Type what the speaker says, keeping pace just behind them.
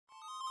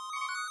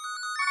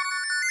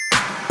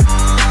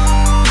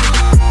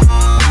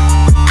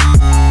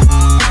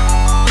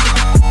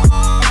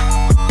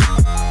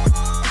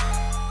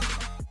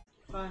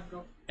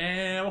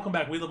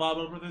back. We the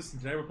Vileblood Brothers.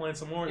 Today we're playing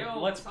some more. Yo,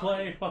 Let's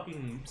play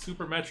fucking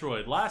Super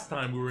Metroid. Last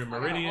time we were in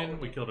Meridian.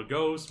 We killed a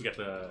ghost. We got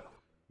the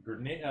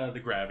grenade, the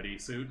gravity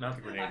suit, not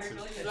the grenade suit.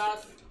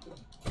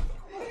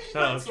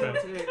 Shut up,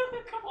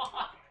 Come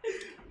on.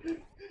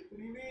 What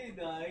do you mean,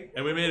 dog?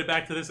 And we made it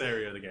back to this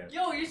area of the game.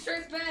 Yo, your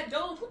shirt's mad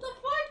dope. What the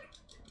fuck?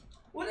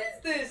 What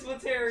is this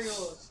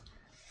material?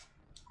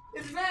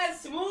 It's mad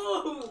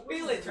smooth.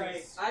 Feel it,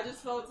 Trey. I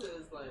just felt it.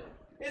 It's like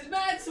it's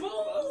mad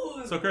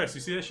smooth. So Chris,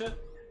 you see this shit?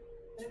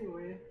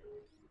 anyway.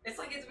 It's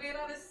like it's made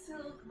out of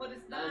silk, but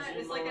it's not.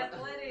 It's like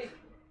athletic.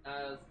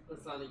 As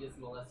Asani gets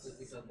molested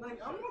because Like,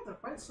 I'm about to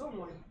fight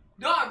someone.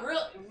 Dog,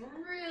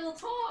 real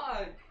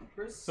talk.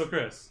 So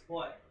Chris,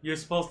 What? you're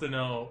supposed to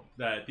know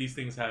that these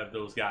things have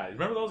those guys.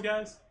 Remember those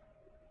guys?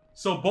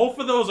 So both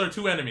of those are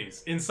two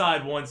enemies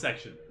inside one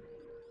section.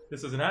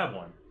 This doesn't have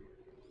one.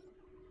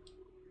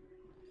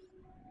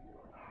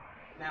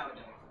 Now it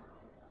does.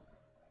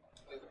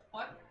 Wait,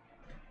 what?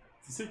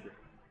 It's a secret.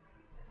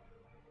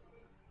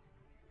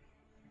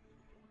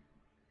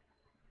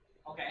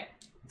 Okay.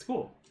 It's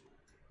cool.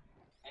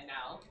 And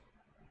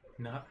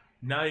now?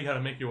 Now you gotta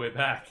make your way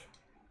back.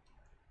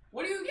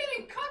 What are you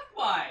getting cucked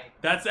by?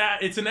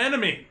 It's an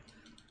enemy.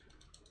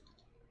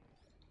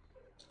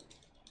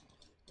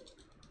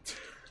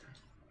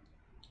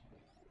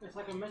 It's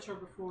like a Metro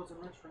before it was a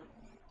Metro.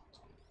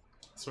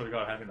 I swear to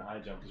God, having the high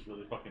jump is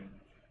really fucking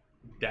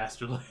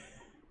dastardly.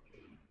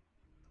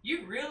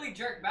 You really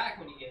jerk back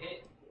when you get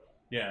hit.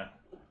 Yeah.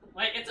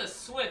 Like, it's a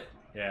swift.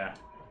 Yeah.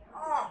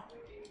 Ah!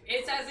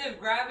 It's as if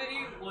gravity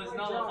was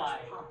nullified.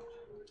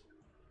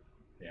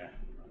 Yeah.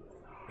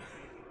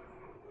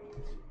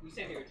 You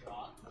said your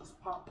jaw. Just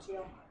popped, yeah.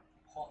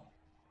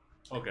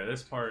 Okay,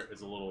 this part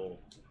is a little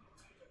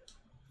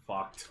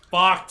fucked.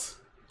 Fucked!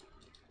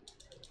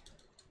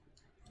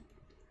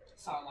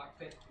 Solid lock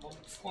fit.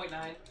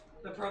 1.9.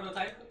 The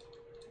prototype.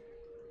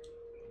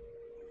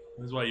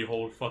 This is why you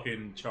hold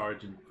fucking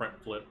charge and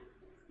front flip.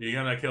 You're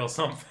gonna kill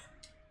something.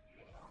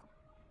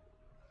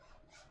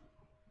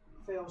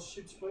 Fails,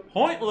 shoots foot.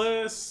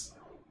 Pointless!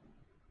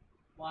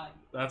 Why?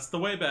 That's the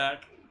way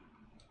back.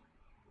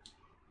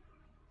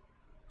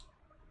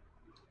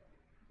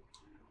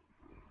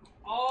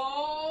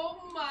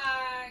 Oh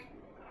my!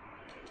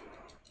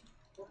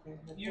 Okay,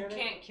 You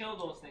can't kill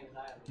those things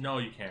either. No,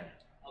 you can't.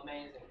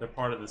 Amazing. They're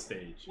part of the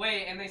stage.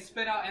 Wait, and they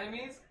spit out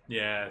enemies?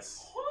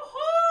 Yes.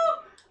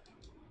 Woohoo!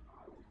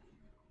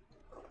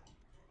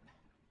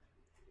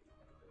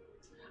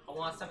 I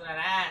want some of that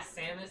ass,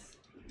 Samus.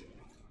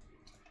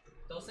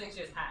 Those things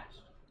just hatched.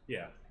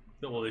 Yeah.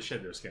 Well, they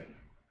shed their skin.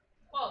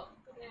 Well,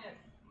 yeah.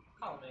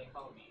 Call me.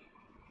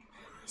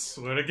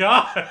 Swear to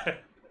God.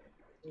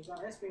 There's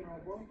that S beam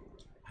right, boy.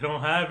 I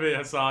don't have it,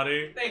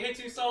 Asadi. They hit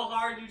you so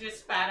hard you just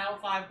spat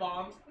out 5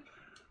 bombs.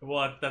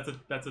 What? That's a...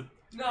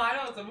 No, I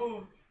know it's a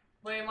move.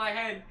 But in my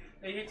head,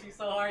 they hit you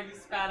so hard you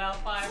spat out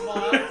 5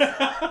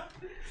 bombs.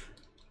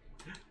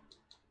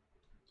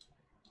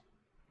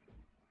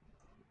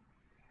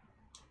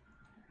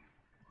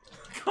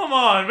 Come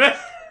on, man.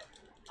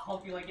 I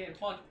hope you like getting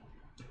fucked.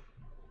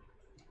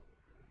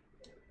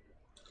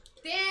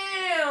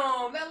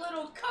 Damn! That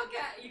little cuck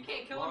at you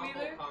can't kill him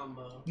either.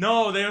 combo.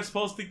 No, they're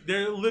supposed to...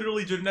 They're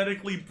literally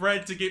genetically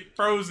bred to get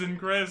frozen,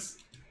 Chris.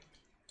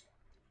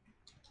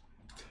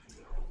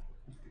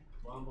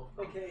 Wombo.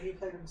 Okay, he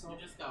played himself.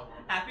 You just got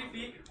one. Happy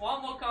feet,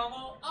 wombo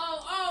combo.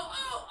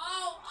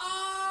 Oh!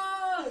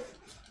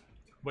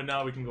 But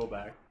now we can go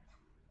back.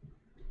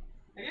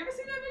 Have you ever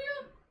seen that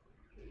video?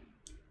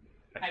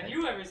 Have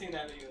you ever seen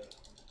that video?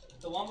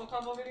 The wombo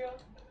combo video?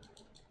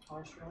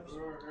 Harsh rush.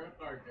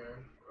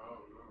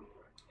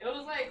 It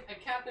was like a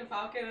Captain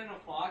Falcon and a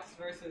Fox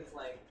versus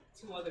like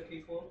 2 other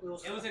people. It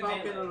was in a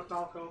Falcon Melee. and a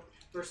Falco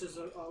versus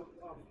a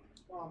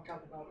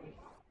Captain Falcon.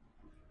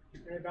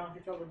 And they bounce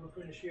each other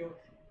between the shield.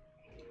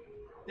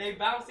 They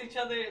bounced each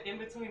other in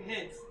between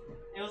hits.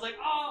 It was like,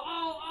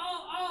 oh!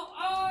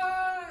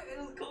 It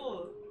was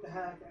cool. The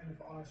hack and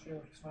the honor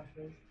shield smash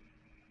face.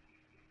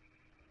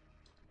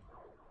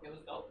 It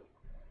was dope.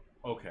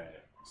 Okay,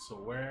 so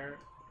where...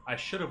 I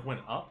should have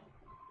went up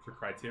for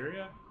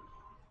criteria,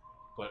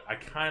 but I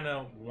kind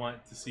of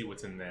want to see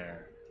what's in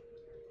there.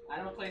 I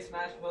don't play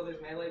Smash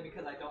Brothers Melee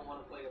because I don't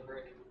want to play a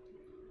brick.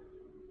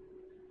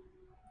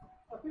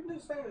 People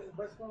just saying it's the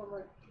best one. I'm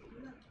like,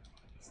 yeah.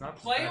 It's not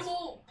the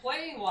Playable,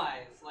 playing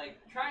wise, like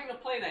trying to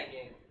play that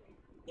game,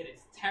 it is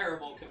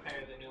terrible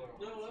compared to the newer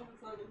ones.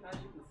 No, it's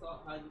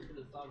not how you could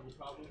have solved the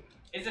problem.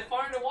 Is it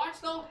fun to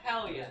watch though?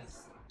 Hell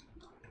yes.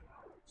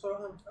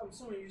 So I'm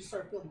assuming you just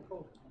start feeling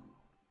cold.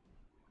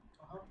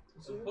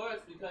 Of course,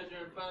 because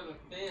you're in front of a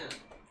fan.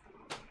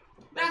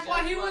 That's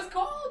why he was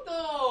cold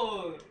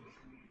though.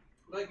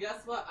 But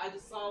guess what? I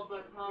just solved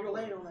my problem. You're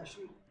laying on that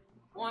sheet.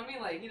 Well, I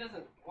mean, like he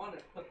doesn't want to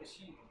put the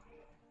sheet.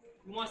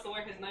 He wants to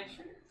wear his nice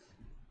shirt.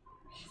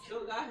 He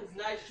still got his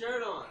nice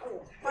shirt on. I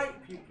will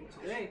fight people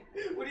today.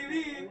 What do you Oh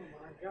mean?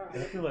 my god.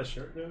 Did I feel that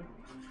shirt, dude?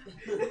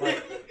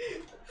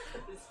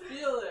 Just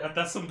feel it.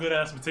 That's some good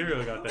ass material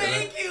you got there.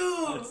 Thank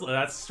you.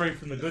 That's straight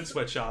from the good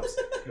sweatshops.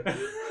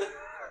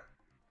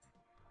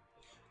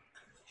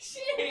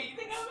 Shit, you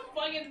think I'm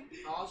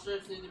All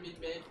shirts need to be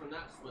made from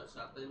that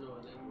sweatshop. They know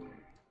it.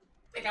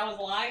 Think I was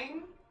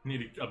lying? You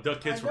need to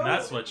abduct kids I from know,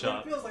 that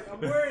sweatshop. It feels like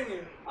I'm wearing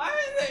it.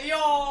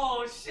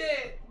 Yo,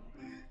 shit.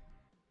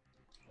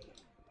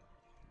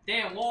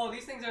 Damn, whoa,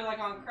 these things are like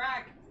on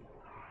crack.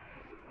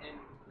 And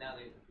now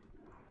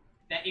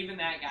even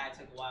that guy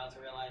took a while to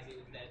realize he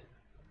was dead.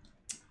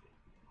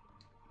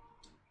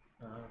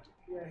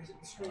 Yeah,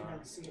 the screen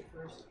had to see it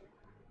first.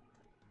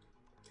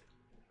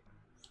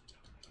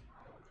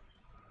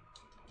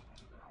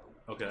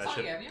 Okay, Have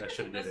you ever that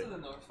should have been did to it. the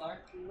North Star?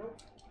 Nope.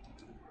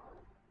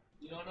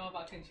 You don't know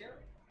about Kinshiro?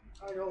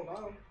 I know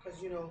about him,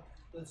 because, you know,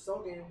 the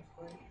Cell game,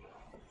 like,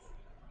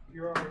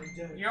 you're already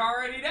dead. You're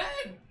already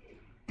dead!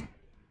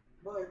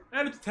 But,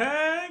 And it's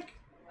tank.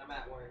 I'm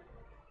at work.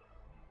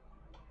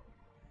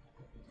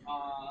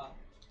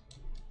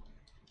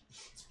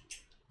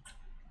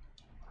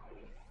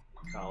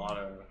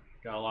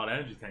 Got a lot of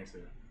energy tanks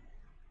here.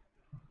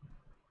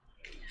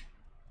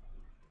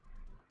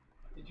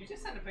 Did you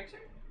just send a picture?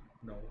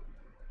 No.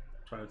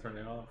 Trying to turn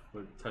it off,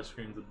 but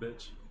touchscreen's a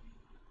bitch.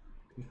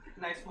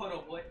 Nice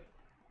photo, boy.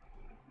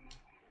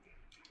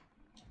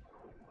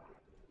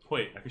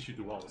 Wait, I can shoot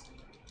through walls.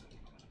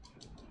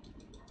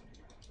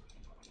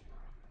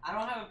 I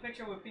don't have a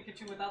picture with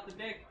Pikachu without the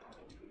dick.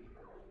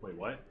 Wait,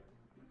 what?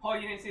 Oh,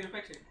 you didn't see the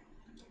picture.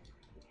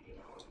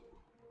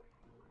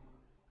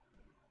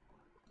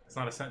 It's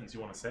not a sentence you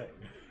want to say.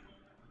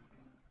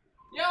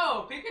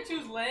 Yo,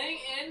 Pikachu's laying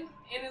in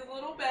his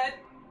little bed,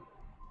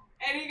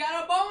 and he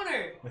got a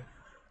boner.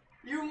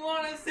 You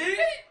want to see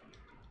it?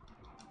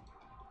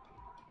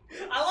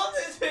 I love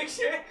this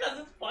picture because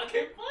it's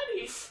fucking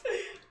funny.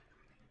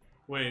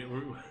 Wait,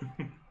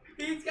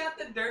 He's got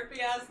the derpy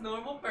ass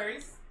normal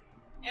purse,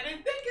 and his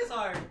dick is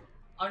hard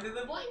under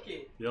the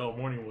blanket. yo,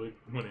 morning wood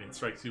when it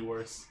strikes you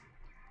worse.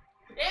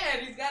 Yeah,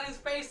 and he's got his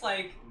face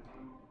like,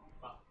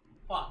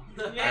 fuck.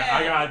 Yeah.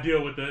 I gotta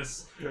deal with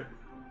this.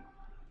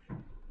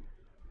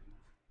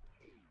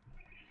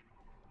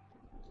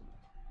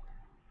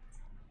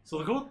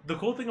 So the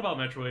cool thing about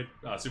Metroid,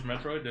 Super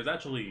Metroid, there's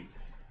actually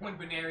When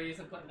Bunary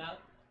isn't putting out.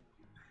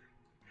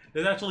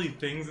 there's actually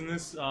things in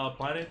this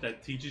planet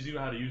that teaches you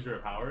how to use your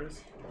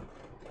powers.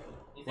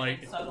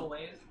 Like- In subtle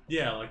ways.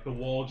 Yeah, like the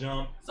wall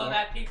jump. So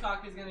that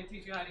peacock is gonna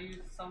teach you how to use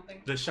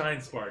something. The shine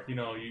spark. You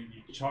know, you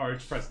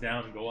charge, press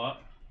down, and go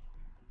up.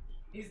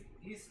 He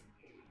teaches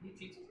you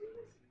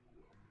this?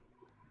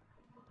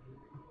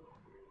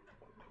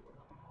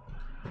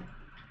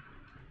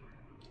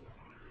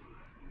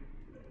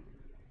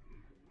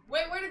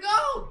 Wait, where'd it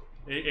go?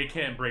 It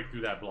can't break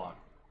through that block,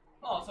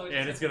 Oh, so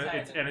and it's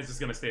just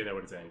gonna stay there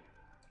with its egg.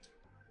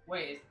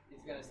 Wait,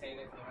 it's gonna stay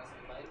there for the rest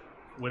of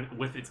the fight?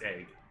 With its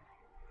egg.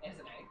 As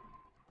an egg?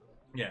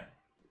 Yeah,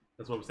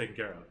 that's what was taken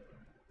care of.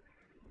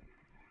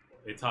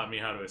 It taught me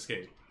how to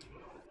escape.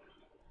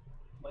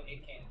 But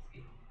it can't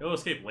escape. It'll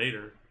escape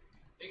later.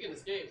 It can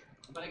escape,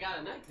 but I got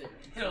a knife there.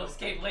 It'll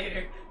escape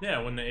later. Yeah,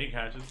 when the egg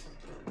hatches.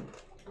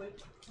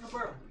 wait, no,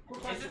 bro.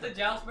 Is it the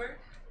Joustberg?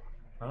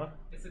 Huh?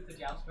 Is it the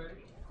Joustberg?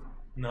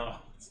 No,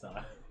 it's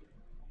not.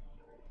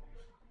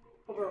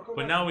 Oh, bro,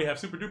 But now we have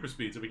super duper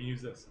speed, so we can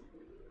use this.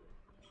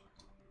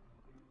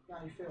 Nah,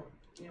 you failed.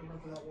 You didn't run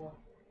through that wall.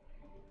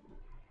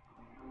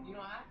 You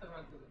don't have to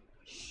run through it.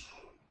 Shh.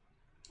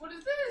 What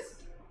is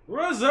this?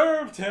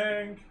 Reserve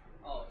tank!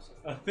 Oh, it's just...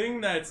 A thing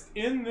that's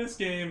in this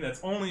game,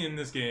 that's only in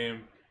this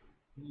game.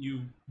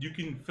 You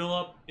can fill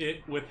up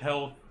it with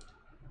health.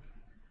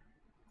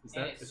 Is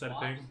And that it is that a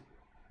swaps? thing?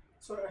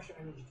 So extra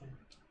energy tank.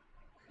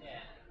 Yeah.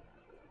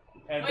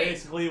 And Wait.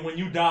 basically, when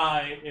you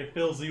die, it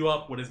fills you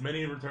up with as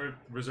many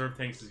reserve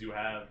tanks as you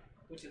have,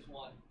 Which is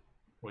one.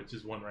 which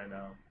is one right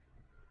now.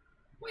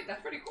 Wait,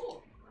 that's pretty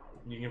cool.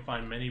 You can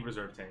find many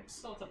reserve tanks.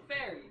 So it's a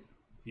fairy.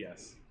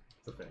 Yes,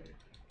 it's a thing.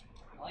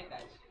 I like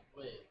that shit.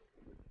 Wait.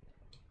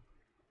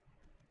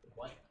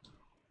 What?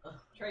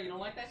 Trey, you don't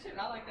like that shit?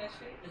 I like that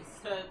shit. It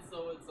said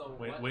so it's a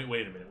Wait, what?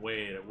 wait a minute.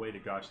 Wait a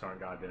gosh darn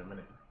goddamn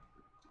minute.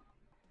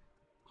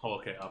 Oh,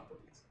 okay,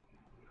 upwards.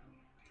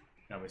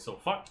 Got me so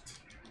fucked.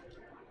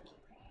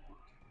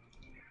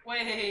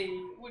 Wait,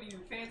 what are you,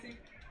 fancy?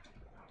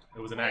 It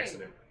was an Wait.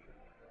 accident.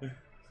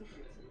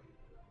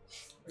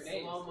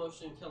 Grenades. Slow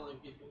motion killing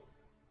people.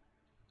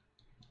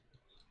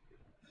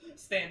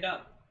 Stand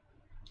up.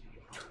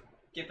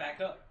 Get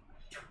back up.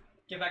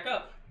 Get back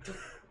up.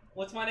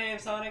 What's my name,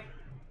 Sonic?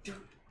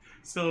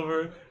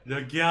 Silver,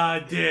 the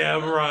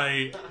goddamn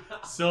right.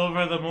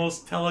 Silver, the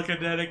most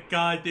telekinetic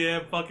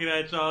goddamn fucking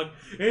hedgehog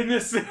in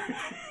this series.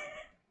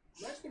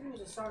 Imagine if it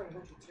was a Sonic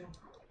Adventure 2.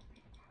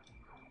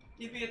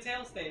 He'd be a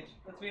tail stage,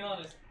 let's be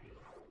honest.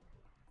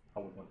 I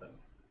would want that.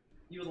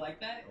 You would like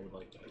that? I would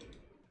like that.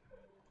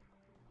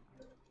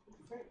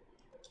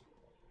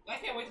 I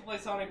can't wait to play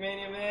Sonic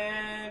Mania,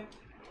 man.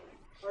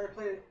 I already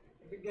played it.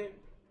 A good game.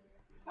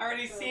 I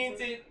already seen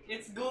it.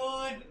 It's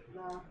good.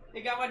 Nah.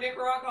 It got my dick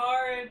rock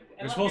hard. And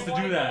You're let supposed me to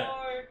do want that.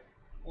 more.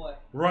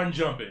 What? Run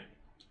jump it.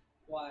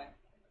 Why?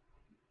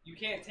 You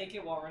can't take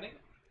it while running?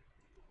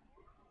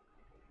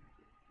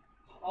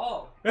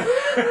 Oh. What's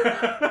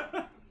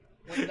down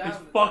It's there?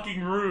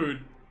 fucking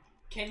rude.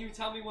 Can you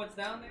tell me what's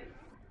down there?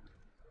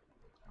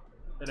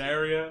 an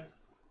area.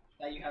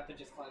 That you have to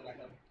just climb back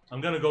up.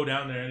 I'm gonna go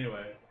down there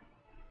anyway.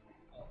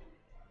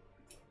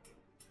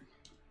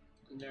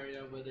 An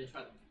area where they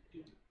try to.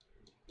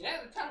 Yeah,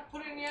 they're trying to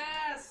put it in your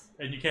ass.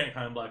 And you can't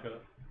climb back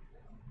up.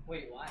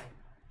 Wait, why?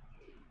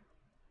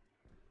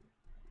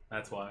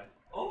 That's why.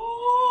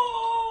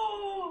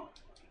 Oh!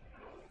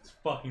 It's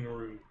fucking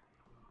rude.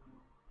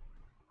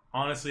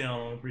 Honestly, I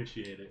don't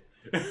appreciate it.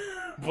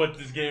 But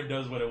this game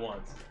does what it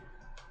wants.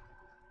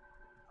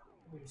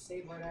 You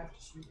save right after,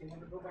 so you can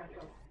never go back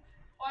up.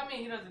 Well, I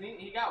mean, he doesn't need.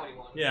 He got what he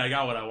wanted. Yeah, I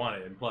got what I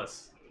wanted, and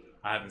plus,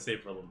 I haven't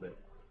saved for a little bit.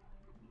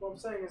 What I'm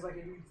saying is, like,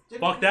 if you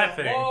didn't Fuck do that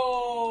thing.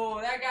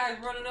 Whoa! That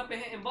guy's running up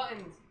and hitting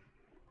buttons.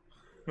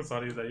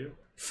 Sonny, is that you?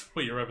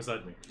 Wait, you're right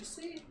beside me. You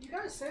see, you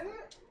guys say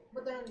that,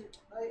 but then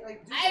I do.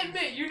 I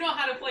admit, you know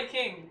how to play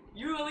King.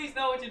 You at least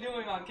know what you're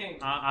doing on King.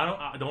 I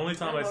don't. The only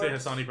time I say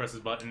Hassani presses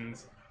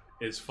buttons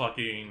is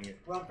fucking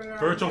Well,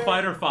 Virtual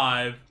Fighter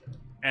 5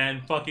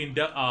 and fucking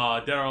Dead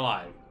or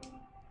Alive.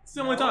 It's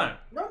the only time.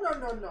 No.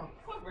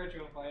 Fuck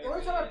Virtual Fighter. The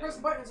only time I press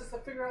buttons is to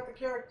figure out the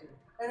character,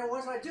 and then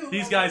once I do,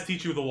 These guys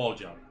teach you the wall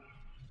jump.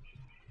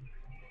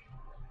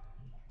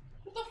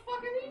 What the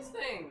fuck are these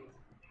things?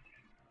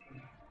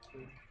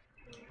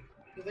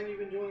 The thing you've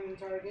been doing the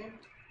entire game.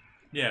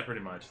 Yeah,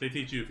 pretty much. They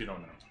teach you if you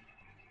don't know.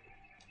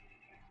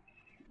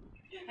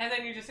 And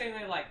then you're just sitting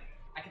there like,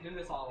 I can do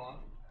this all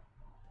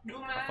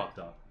along. I fucked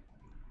up.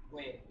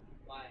 Wait,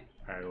 why?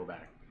 I gotta go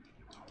back.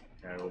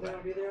 I gotta go Then back.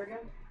 I'll be there again.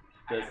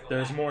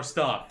 There's more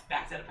stuff.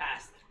 Back to the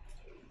past.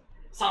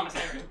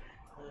 Commissary.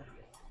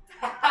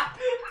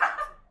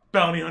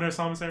 Bounty Hunter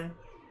Commissary.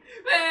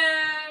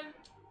 Man!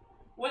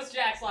 What's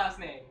Jack's last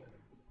name?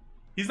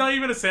 He's not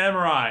even a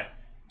samurai.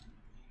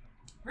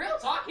 Real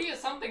talk, he is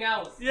something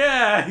else.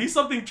 Yeah, he's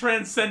something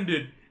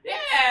transcended.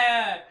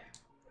 Yeah!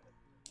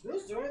 Do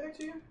those do anything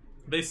to you?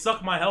 They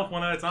suck my health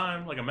one at a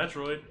time, like a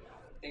Metroid.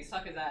 They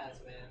suck his ass,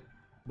 man.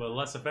 But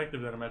less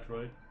effective than a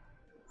Metroid.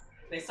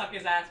 They suck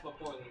his ass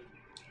before they...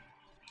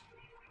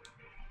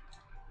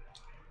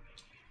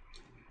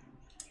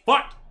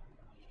 Fuck!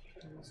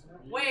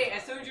 Wait,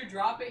 as soon as you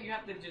drop it, you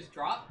have to just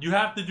drop? You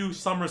have to do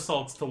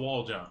somersaults to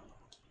wall jump.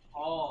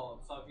 Oh,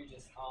 so if you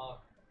just...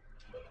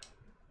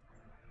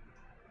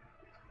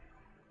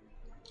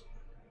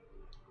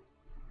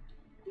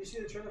 Do you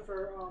see the trailer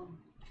for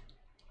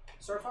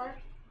Starfire?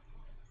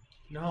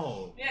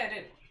 No. Yeah, I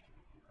did.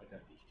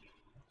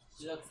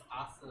 Okay. Looks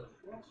awesome.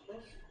 Yes,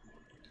 yes.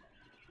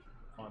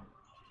 Fun.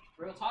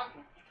 Real talk.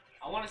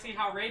 I want to see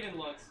how Raiden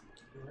looks.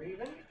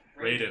 Raven?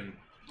 Raiden.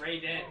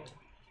 Raiden.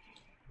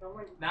 Oh,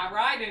 wait. Not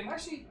Raiden.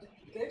 Actually,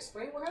 did they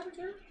explain what happened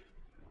to her?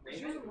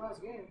 She was in the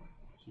last game.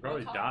 She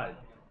probably died.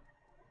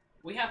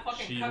 We have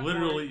fucking She cut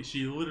literally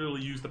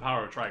used the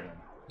power of Trigon.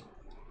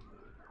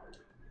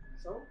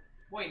 So?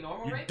 Wait,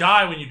 normal You Raven?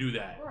 die when you do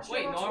that. Oh, she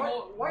Wait, unlocks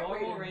normal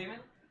Raven. Raven?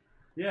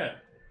 Yeah.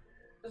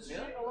 Does she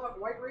Really?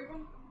 unlock White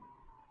Raven?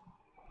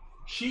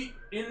 She,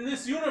 in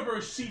this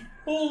universe, she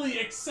fully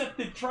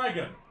accepted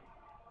Trigon.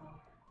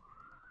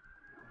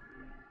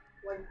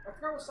 Like, I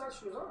forgot what side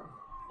she was on.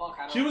 Fuck,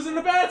 I don't She was in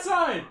the bad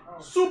side!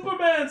 Oh.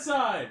 Superman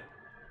side!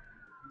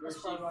 Where she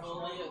fully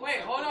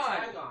Wait, hold on.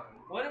 accepted Trigon.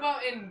 What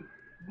about in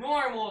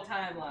normal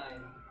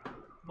timeline?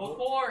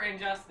 Before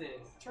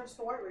Injustice? Turns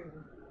to White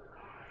Raven.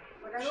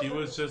 Like, I know She that-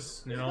 was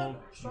just, you know,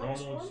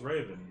 normal as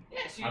Raven. Yeah,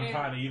 she I'm didn't...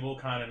 kind of evil,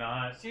 kind of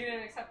not. She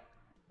didn't accept...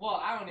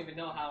 Well, I don't even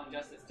know how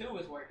Injustice 2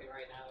 is working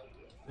right now.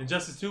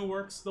 Injustice 2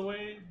 works the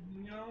way,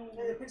 you know?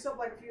 Yeah, it picks up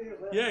like a few years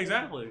later. Yeah,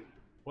 exactly.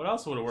 What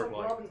else would it work So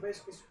like? Robin's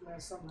basically Superman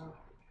somehow.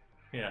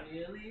 Yeah.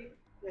 Really?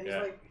 Yeah, he's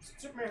Yeah. like,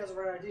 Superman has the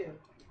right idea.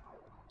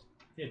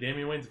 Yeah,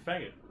 Damian Wayne's a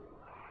faggot.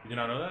 Did you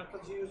not know that?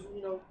 Because he was,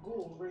 you know,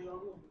 ghouls, original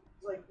ghouls.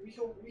 He's like,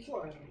 we kill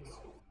our enemies.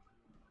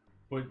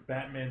 But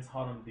Batman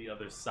taught him the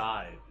other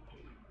side.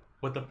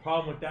 But the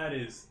problem with that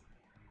is,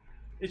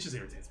 it just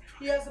irritates me.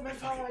 He has the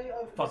mentality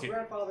of Fuck his it.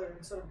 grandfather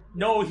instead of...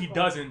 No, he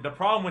doesn't. The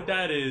problem with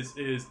that is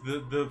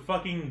the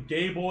fucking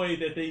gay boy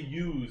that they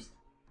used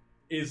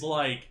is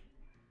like,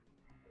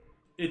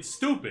 it's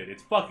stupid.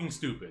 It's fucking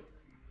stupid.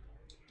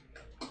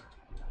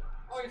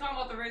 Oh, you're talking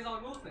about the Ra's al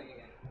Ghul thing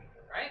again,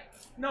 right?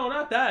 No,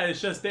 not that. It's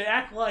just they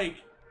act like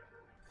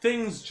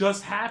things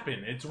just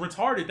happen. It's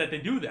retarded that they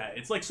do that.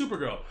 It's like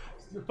Supergirl.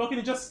 Fucking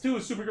Injustice 2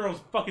 is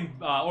Supergirl's fucking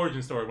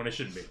origin story when it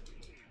shouldn't be.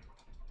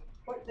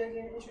 But they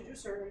didn't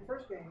introduce her in the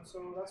first game,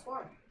 so that's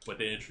why. But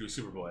they introduced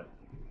Superboy.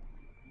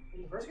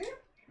 In the first game?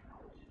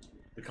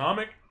 The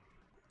comic,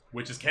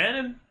 which is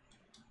canon.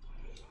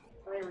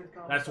 I didn't read the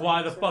comics. That's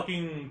why the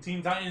fucking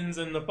Teen Titans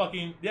and the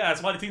fucking... Yeah,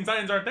 that's why the Teen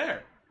Titans aren't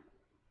there.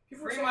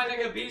 People were Free saying my that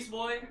nigga they- Beast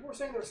Boy. People were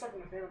saying they were stuck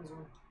in the Phantom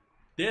Zone.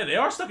 Yeah, they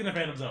are stuck in the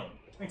Phantom Zone.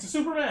 Thanks to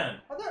Superman.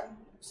 I thought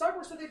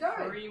Cyborg said they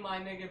died. Free my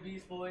nigga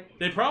Beast Boy.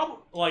 They probably...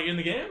 Like, in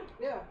the game?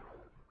 Yeah.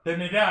 Then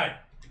they died.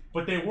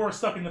 But they were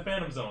stuck in the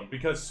Phantom Zone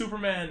because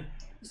Superman...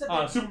 He said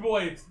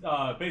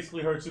Superboy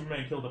basically heard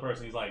Superman kill the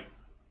person. He's like,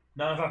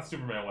 no, that's not the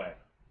Superman way.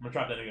 I'm gonna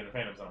trap that nigga in the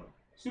Phantom Zone.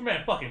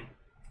 Superman fucking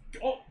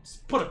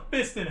put a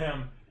fist in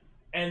him,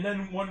 and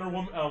then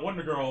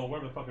Wonder Girl,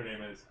 whatever the fuck her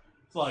name is,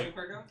 it's like,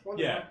 Supergirl?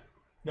 Wonder yeah, Woman.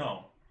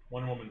 no,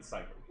 Wonder Woman's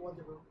sidekick.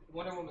 Wonder Woman.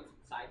 Wonder Woman's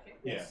sidekick.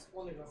 Yes,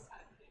 Wonder Woman.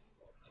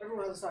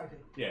 Everyone has a sidekick.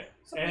 Yeah.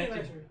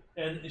 Something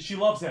And she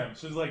loves him.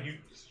 She's like,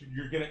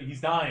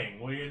 he's dying.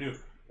 What are you gonna do?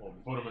 Well,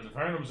 put him in the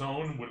Phantom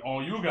Zone with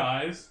all you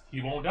guys.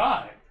 He won't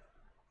die.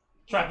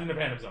 Trapped in the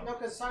Phantom Zone. No,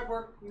 because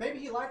Cyborg, maybe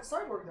he liked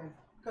Cyborg then.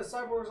 Because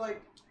Cyborg's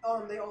like,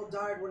 they all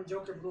died when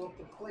Joker blew up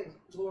the place,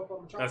 blew up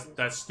on Metropolis.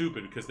 That's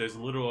stupid because there's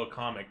literally a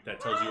comic that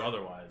tells you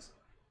otherwise.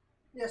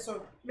 Yeah,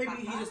 so maybe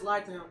he just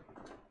lied to him.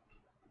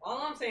 All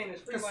I'm saying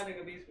is free my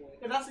nigga Beast Boy.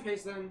 If that's the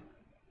case, then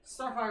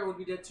Starfire would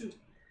be dead too.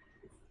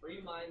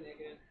 Free my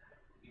nigga.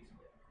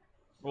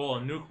 Well,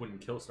 a nuke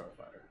wouldn't kill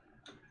Starfire.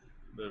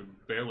 They're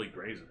barely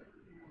grazing her.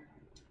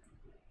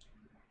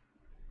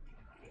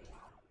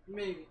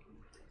 Maybe.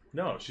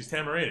 No, she's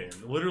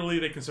Tamaranian. Literally,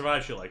 they can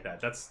survive shit like that.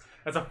 That's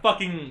a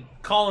fucking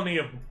colony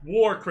of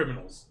war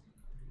criminals.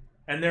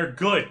 And they're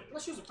good.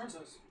 Unless she was a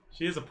princess.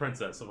 She is a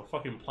princess of a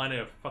fucking planet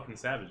of fucking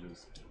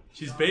savages.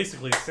 She's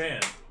basically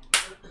sand.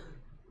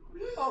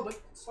 Oh, but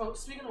so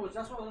speaking of which,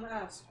 that's what I was gonna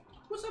ask.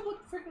 What's up with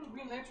freaking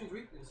Green Lantern's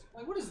weakness?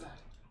 Like, what is that?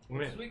 What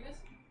do you What's mean? weakness?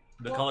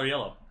 The color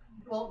yellow.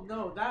 Well,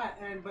 no, that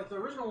but the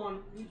original one,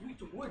 he's weak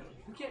to wood.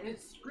 You can't.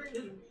 His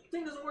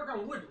thing doesn't work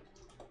on wood.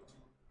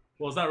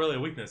 Well, it's not really a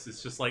weakness.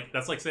 It's just like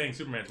that's like saying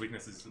Superman's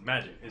weakness is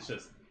magic. It's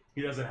just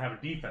he doesn't have a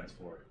defense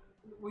for it.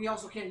 We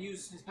also can't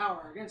use his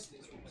power against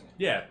it.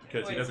 Yeah,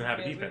 because he doesn't have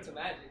a defense. To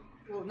magic.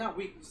 Well, not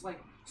weak. It's like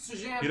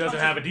Shazam's He doesn't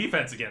punches, have a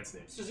defense against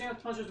it.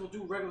 Shazam's punches will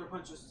do regular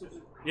punches.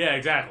 Yeah,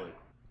 exactly.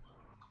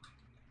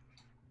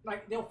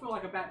 Like they'll feel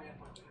like a Batman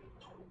punch.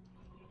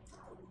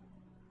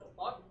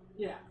 What?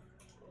 Yeah.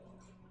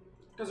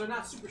 Because they're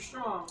not super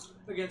strong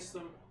against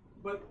them,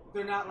 but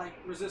they're not like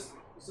resistant.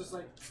 It's just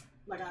like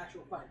an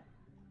actual fight.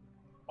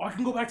 Oh, I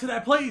can go back to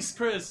that place,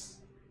 Chris.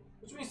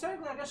 Which means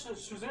technically, I guess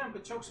Shazam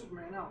could choke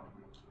Superman out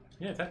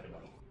Yeah,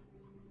 technically.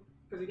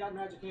 because he got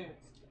magic hands.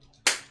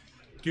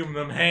 Give him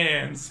them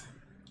hands.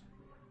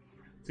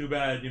 Too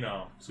bad,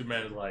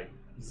 Superman is like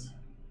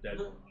dead.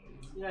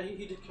 Yeah,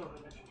 he did kill him.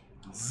 Actually.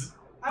 Zzz,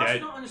 I also dead.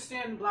 don't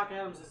understand Black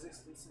Adam's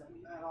existence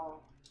at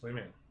all. What do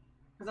you mean?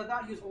 Because I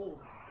thought he was old.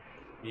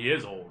 He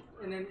is old.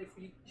 And then if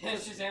he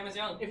Shazam is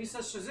young. if he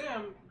says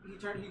Shazam,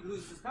 he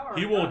loses his power.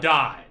 He will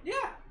die. Yeah.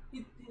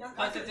 I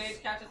Because his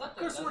age catches up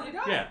to him. could have sworn he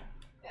doesn't died.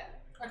 Yeah.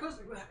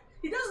 Yeah.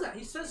 He does that.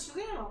 He says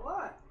Shazam a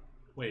lot.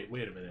 Wait a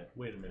minute.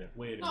 Wait a minute.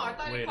 No, I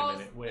thought he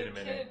calls Wait a the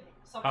minute. kid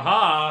something.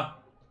 Haha.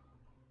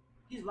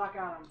 He's Black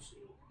Adam.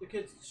 The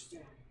kid's Shazam.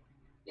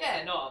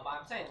 Yeah, no, but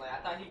I'm saying, like, I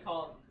thought he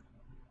called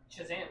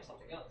Shazam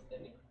something else,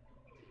 didn't he?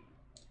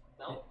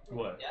 No?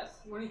 What? Yes?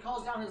 When he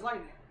calls down his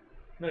lightning,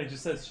 No, he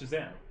just says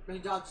Shazam. but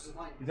he dodges his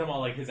lightning. You talking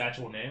about like his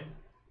actual name?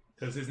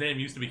 Because his name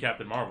used to be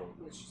Captain Marvel.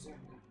 It's Shazam.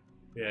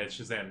 Yeah, it's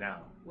Shazam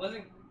now.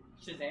 Wasn't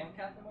Shazam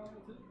Captain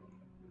Marvel too?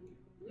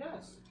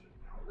 Yes.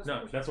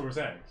 No, that's what we're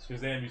saying.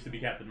 Shazam used to be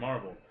Captain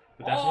Marvel,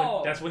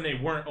 but that's when they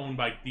weren't owned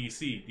by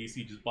DC.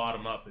 DC just bought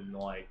them up and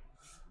like,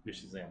 you're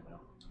Shazam now.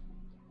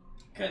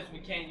 Because we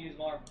can't use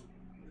Marvel.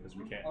 Because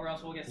we can't. Or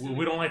else we'll get sued.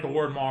 We don't like the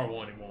word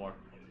Marvel anymore.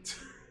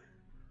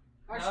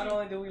 Actually, Not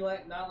only do we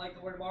not like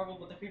the word Marvel,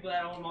 but the people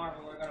that own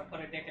Marvel are gonna put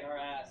a dick in our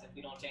ass if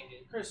we don't change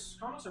it. Chris,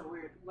 comics are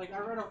weird. Like I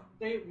read,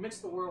 they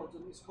mixed the worlds,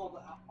 and it's called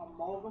the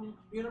Amalgam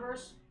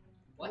Universe.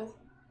 What?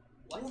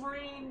 What?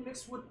 Wolverine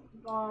mixed with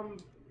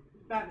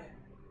Batman.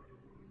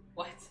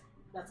 What?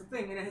 That's the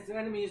thing, and his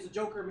enemy is the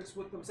Joker mixed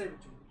with them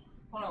Sabretooth.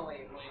 Hold on,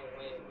 wait.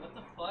 What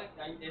the fuck?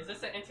 Is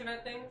this an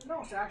internet thing?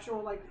 No, it's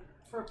actual like.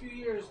 For a few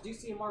years,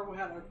 DC and Marvel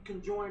had a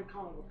conjoined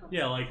comic book company.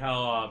 Yeah, like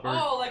how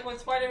Oh, like when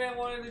Spider-Man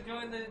wanted to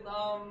join the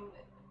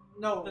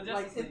No, the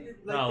like, Justice League.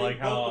 like both the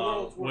how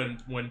worlds were.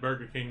 when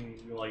Burger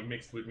King like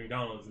mixed with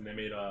McDonald's and they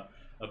made a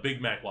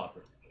Big Mac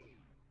Whopper.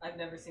 I've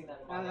never seen that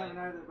in I my haven't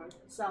life. either, but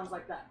it sounds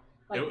like that.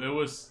 Like, It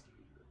was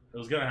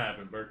gonna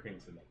happen. Burger King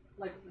said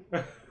like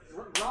that.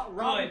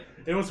 Robin.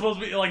 It was supposed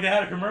to be like they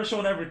had a commercial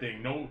and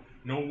everything. No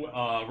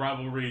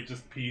rivalry,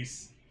 just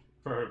peace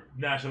for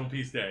National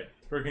Peace Day.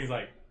 Burger King's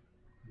like,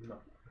 no.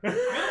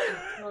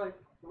 Like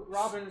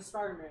Robin and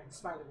Spider-Man,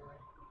 Spider-Man,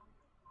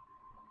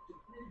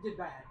 did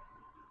bad,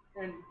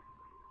 and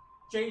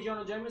J.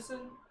 Jonah Jameson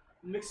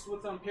mixed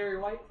with Perry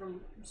White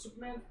from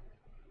Superman,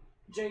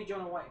 J.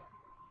 Jonah White.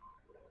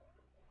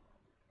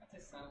 That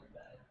just sounds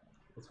bad.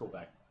 Let's go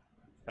back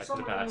to Some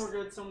the of them past. were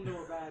good, some of them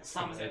were bad.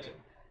 Sounds Edge.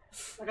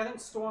 Like I think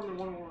Storm and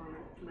Wonder Woman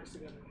were mixed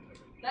together.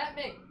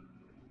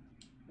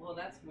 Well,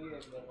 that's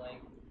weird, but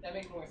like that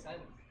makes more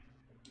sense.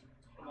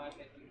 In my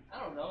opinion, I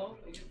don't know.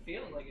 It just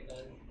feels like it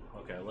does.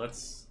 Okay,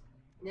 let's.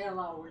 Yeah, a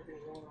lot of weird things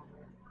going on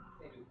there.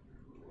 Maybe.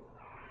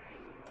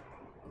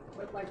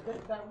 But like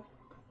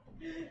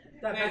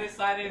that They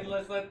decided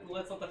let's let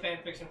the fan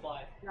fiction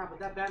fly. nah, but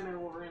that Batman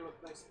Wolverine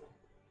looked nice.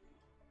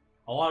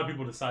 A lot of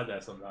people decide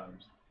that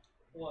sometimes.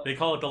 What? They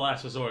call it the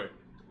last resort.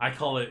 I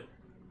call it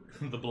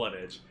the blood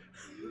edge.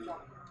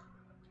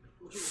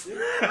 What you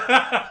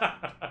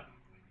did?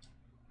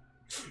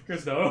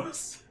 Chris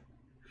knows.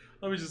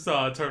 Let me just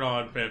turn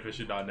on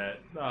fanfiction.net.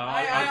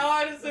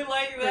 I honestly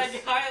like that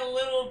guy a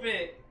little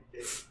bit.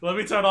 Let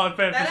me turn on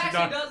That fanfiction.net.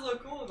 actually does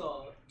look cool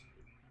though.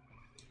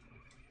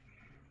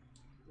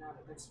 Nah,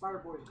 That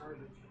Spider-Boy is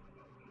garbage.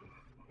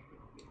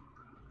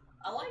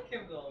 I like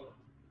him though.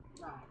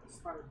 Nah,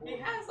 Spider-Boy. He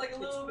has like a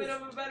little bit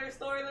of a better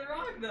story than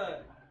Ragnar.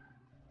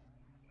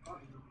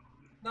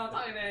 No, I'm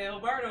talking to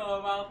Alberto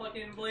about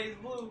fucking Blaze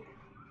Blue.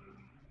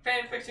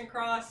 Fan fiction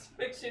cross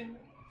fiction.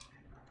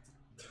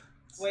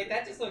 Wait,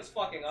 that just looks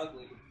fucking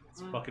ugly.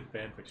 It's fucking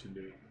fan fiction,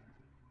 dude.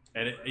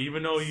 And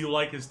even though you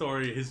like his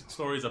story is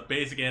a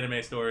basic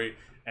anime story,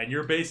 and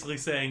you're basically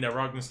saying that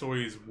Ragnar's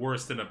story is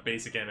worse than a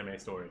basic anime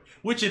story,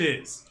 which it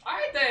is.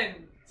 Alright then,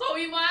 so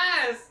eat my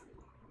ass.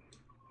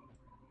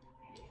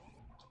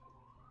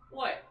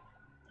 What?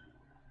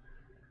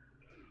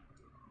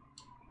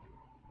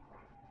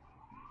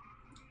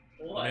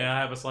 What? May I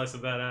have a slice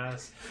of that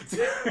ass?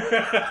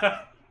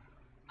 I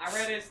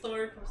read his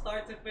story from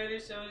start to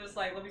finish. It was just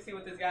like, let me see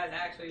what this guy's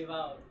actually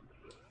about.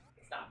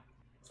 It's not.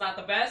 It's not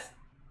the best.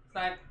 It's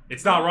not.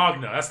 It's not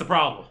Ragnar. That's the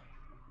problem.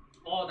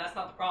 Oh, that's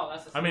not the problem.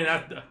 That's the I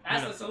solution. mean,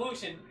 that's the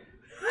solution.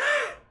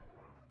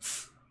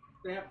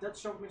 They have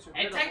Deathstroke mixer.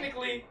 And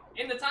technically,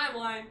 in the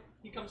timeline,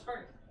 he comes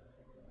first.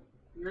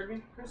 You heard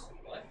me, Chris?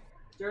 What?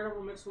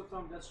 Daredevil mixed with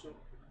Deathstroke.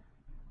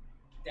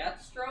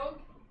 Deathstroke?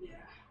 Yeah.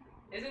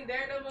 Isn't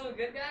Daredevil a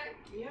good guy?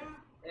 Yeah.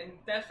 And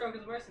Deathstroke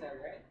is a mercenary,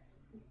 right?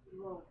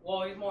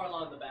 Well, he's more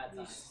along the bad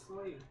side. he's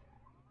slave.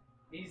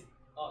 He's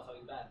oh, so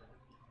he's bad.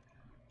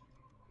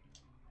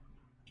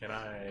 Can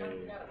I I?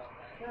 forgot about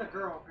that. Yeah, a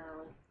girl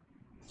apparently.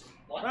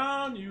 What?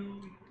 Round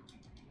you.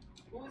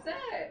 Who was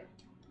that?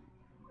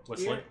 What,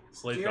 Dear-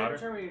 Slade's Dear daughter?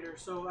 Terminator.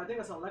 So I think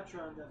that's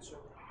Elektra on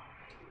Deathstroke.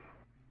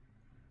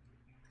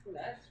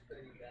 That's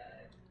pretty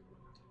bad.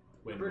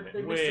 Wait a They minute.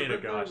 mixed Wait the a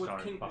Riddler gosh with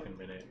darn Kingpin. fucking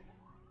minute.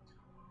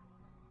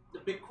 The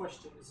big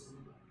question is.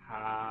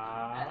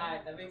 How?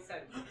 Alright, that makes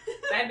sense.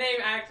 That name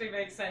actually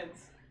makes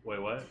sense.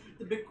 Wait, what?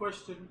 The big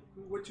question.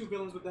 What two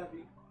villains would that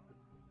be?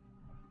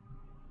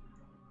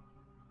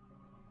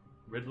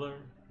 Riddler?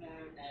 And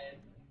And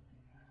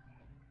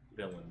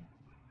Villain.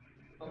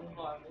 from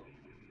Marvel.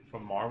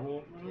 From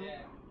Marvel? Yeah.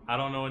 I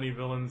don't know any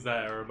villains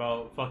that are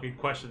about fucking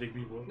questioning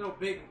people. no,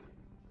 big.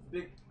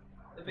 The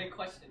big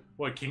question.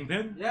 What,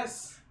 Kingpin?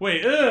 Yes.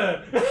 Wait,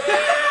 The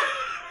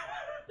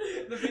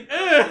big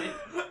question.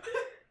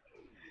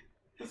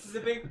 This is a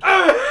big.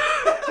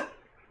 Doctor,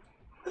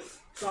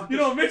 You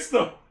don't mix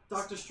them.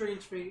 Doctor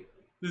Strange fate.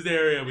 This is the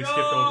area we Yo, skipped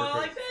over, I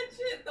Chris. like that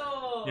shit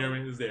though. You know what I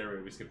mean? This is the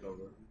area we skipped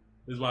over.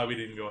 This is why we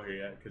didn't go here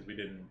yet, because we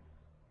didn't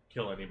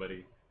kill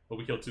anybody. But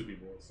we killed 2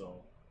 people, so.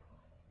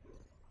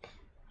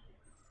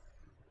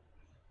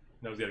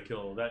 Now we gotta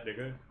kill that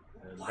nigga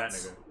and What? that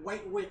nigga.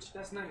 White Witch.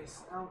 That's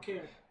nice. I don't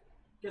care.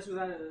 Guess who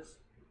that is?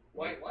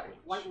 Wait, what?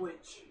 White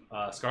Witch.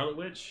 Scarlet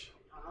Witch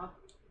Uh huh.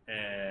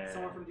 and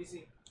Someone from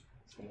DC.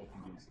 someone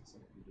from DC.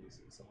 Someone from DC.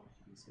 Someone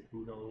from DC.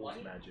 Who knows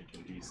What? magic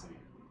in DC?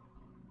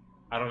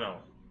 I don't know.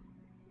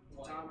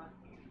 What? Tama.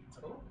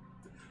 Who?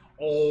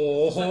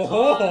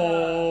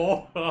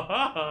 Oh!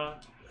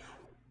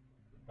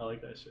 I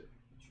like that shit.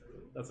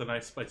 That's a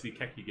nice spicy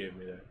kek you gave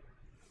me there.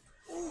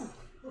 Ooh,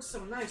 looks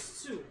so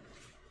nice too.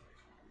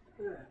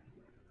 Look at that.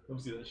 Let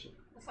me see that shit.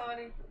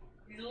 Sonny,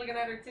 he's looking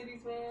at her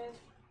titties, man.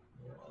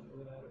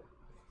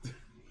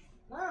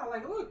 Wow,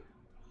 like look.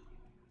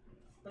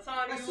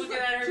 Sonny, She you looks looking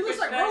like, at her she looks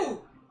like fishnets. Rogue.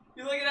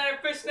 You looking at her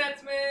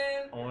fishnets,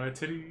 man. On my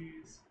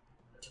titties.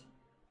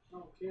 I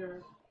don't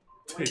care.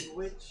 White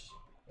Witch.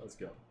 Let's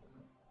go.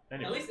 At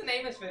Anyway, least the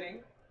name is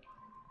fitting.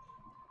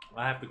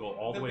 I have to go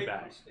all the way big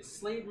back. question.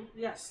 Slade.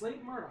 Yeah,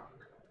 Slade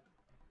Murdoch.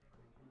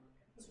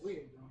 That's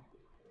weird though.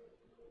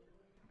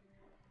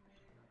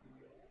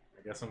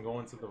 I guess I'm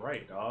going to the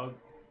right, dog.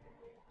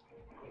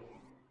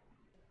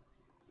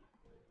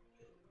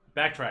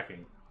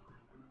 Backtracking.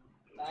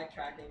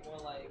 Backtracking, more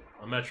like.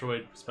 A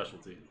Metroid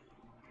specialty.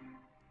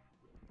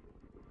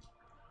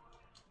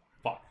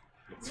 Fuck.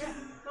 Yeah.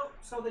 No,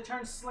 so they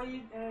turned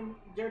Slade and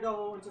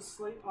Daredevil into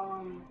Slade.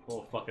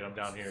 Oh fuck it, I'm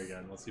down here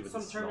again. Let's see what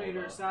Some this is all Terminator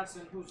about.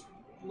 assassin who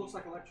looks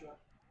like Elektra.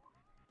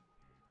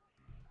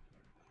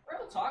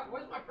 Real talk,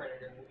 where's my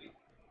Predator movie?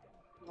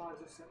 Why is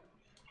this?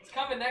 It's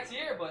coming next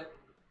year, but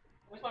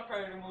where's my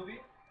Predator movie?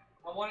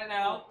 I want it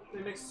now.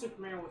 They mix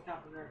Superman with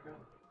Captain America.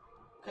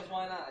 Cause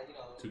why not? You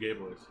know. 2 gay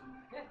boys.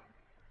 Yeah.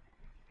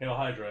 Hail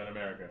Hydra in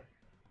America.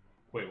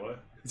 Wait,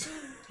 what?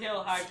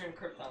 Kill Hydra and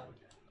Krypton.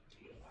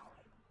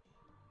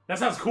 That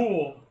sounds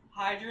cool.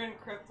 Hydra and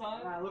Krypton.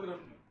 Ah, look at him.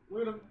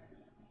 Look at him.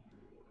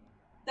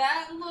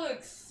 That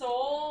looks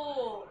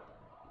so.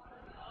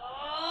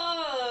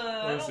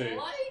 I Let me don't see.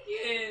 like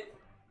it.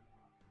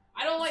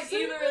 I don't like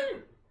Same either.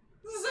 thing.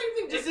 It's the same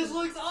thing. It just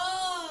looks.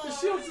 The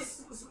shield's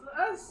just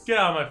us. Get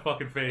out of my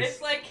fucking face.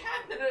 It's like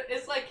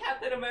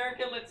Captain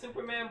America let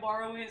Superman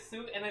borrow his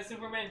suit, and then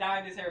Superman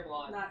dyed his hair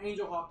blonde. Not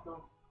Angel Hawk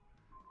though.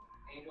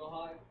 Angel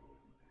Hawk.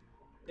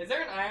 Is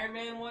there an Iron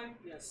Man one?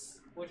 Yes.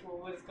 Which one?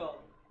 What is it called?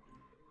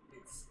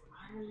 It's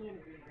Iron Man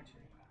and Green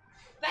Lantern.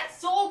 That's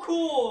so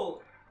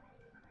cool.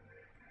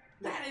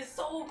 That is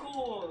so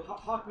cool.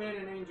 Hawkman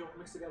and Angel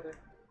mixed together.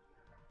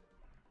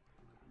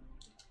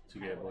 2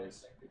 gay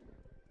boys.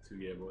 2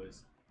 gay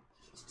boys.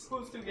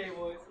 Who's 2 gay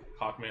boys?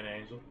 Hawkman and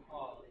Angel.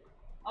 Oh,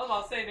 I was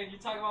about to say that you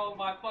talking about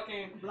my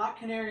fucking Black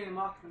Canary and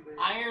Mockingbird.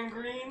 Iron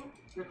Green,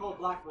 They're called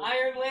Blackbird.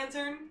 Iron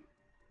Lantern.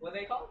 What are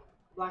they called?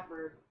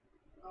 Blackbird.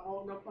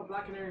 Oh no, a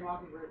Black Canary and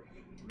Mockingbird.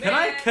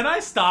 Can I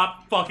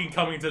stop fucking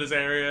coming to this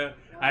area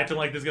acting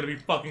like there's gonna be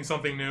fucking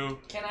something new?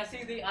 Can I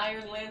see the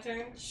Iron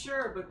Lantern?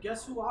 Sure, but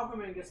guess who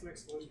Aquaman gets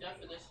mixed with?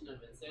 Definition of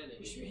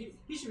insanity.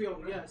 He should be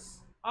able to guess.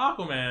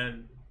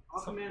 Aquaman.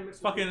 Aquaman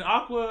mixed Fucking with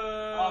Aqua.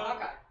 Oh,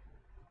 Hawkeye.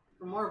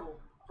 from Marvel.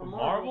 From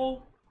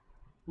Marvel?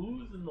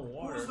 Who's in the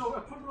water? Who's the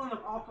equivalent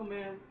of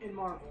Aquaman in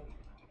Marvel?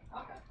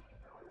 Hawkeye.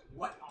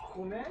 What?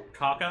 Aquaman?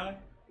 Cockeye?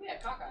 Yeah,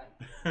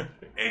 Hawkeye.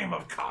 Aim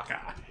of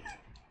Cockeye.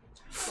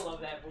 I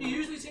love that movie. He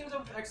usually teams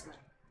up with X-Men.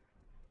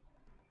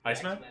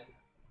 Iceman? X-Men.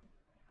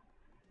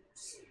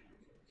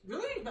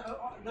 Really?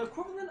 The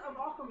equivalent of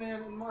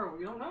Aquaman in Marvel,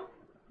 you don't know?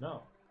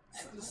 No.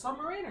 The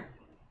Submariner.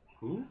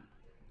 Who?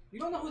 You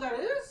don't know who that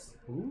is?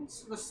 Who?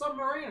 The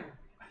Submariner.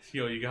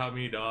 Yo, you got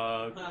me,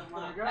 dog. Oh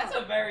my god. That's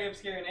a very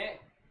obscure name.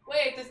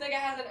 Wait, this nigga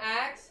has an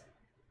axe?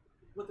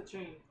 With the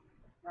chain.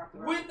 Wrapped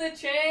around. With the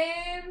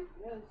chain?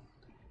 Yes.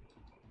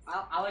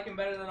 I like him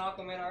better than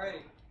Aquaman already.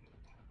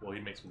 Well,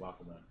 he makes me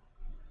Aquaman.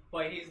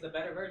 But he's the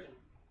better version.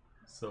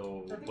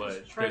 So, I think but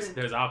he's trident.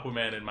 there's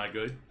Aquaman in my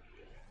good.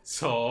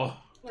 So,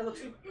 Yeah, look,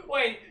 see.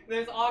 Wait,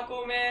 there's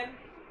Aquaman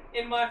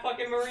in my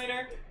fucking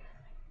mariner?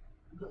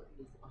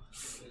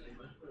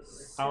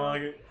 I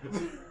like it.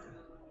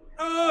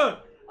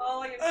 Oh,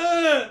 like it's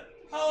I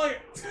like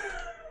it.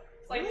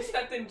 like you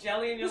stepped in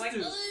jelly and you're like,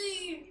 This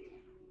dude. "Ugh."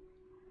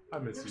 I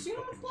miss Never you, seen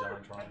him fucking before?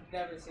 John Tron. I've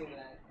never seen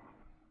that.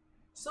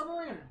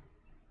 Submariner.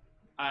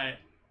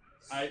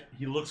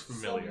 He looks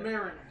familiar.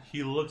 Submariner.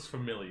 He looks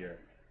familiar,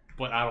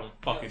 but I don't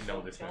fucking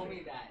know this Show name.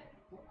 me that.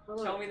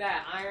 Look, Show me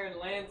that Iron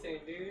Lantern,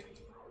 dude.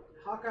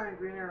 Hawkeye and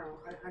Green Arrow.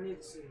 I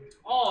need to see it.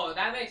 Oh,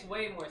 that makes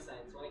way more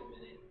sense. Wait a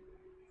minute.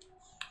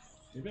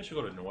 Maybe I should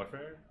go to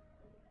Norfair.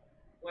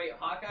 Wait,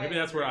 Hawkeye. Maybe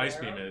that's and where Green Ice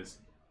Beam Arrow? is.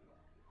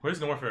 Where's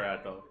Norfair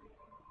at though?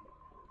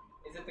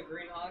 Is it the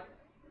Green Hawk?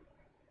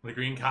 The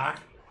green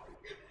cock?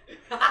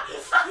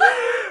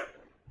 I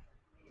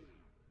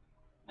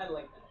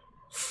like that.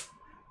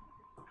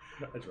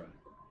 That's right.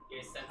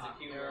 Your sense of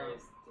humor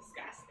is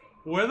disgusting.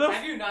 Where the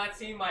Have you not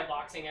seen my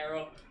boxing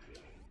arrow?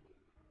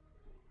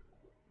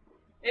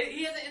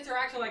 He has an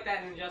interaction like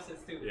that in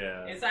Injustice too.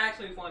 Yeah. It's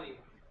actually funny.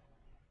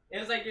 It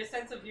was like your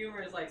sense of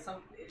humor is like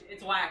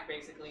it's whack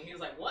basically. He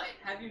was like, "What?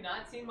 Have you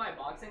not seen my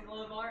boxing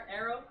glove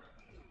arrow?"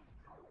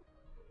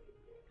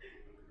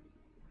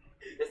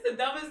 It's the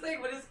dumbest thing,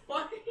 but it's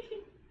funny.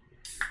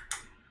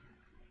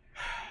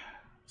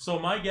 So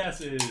my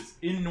guess is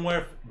in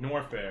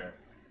Norfair,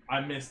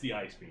 I missed the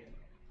Ice Beam.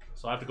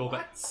 So I have to go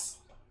back.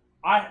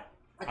 I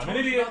I'm told an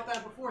you idiot. about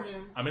that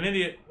beforehand. I'm an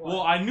idiot. What?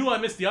 Well, I knew I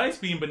missed the Ice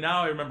Beam, but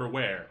now I remember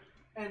where.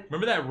 And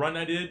Remember that run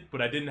I did,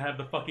 but I didn't have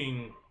the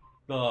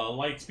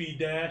light speed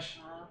dash?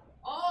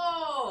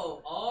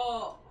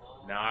 Oh.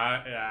 Now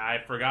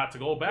I forgot to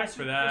go back guess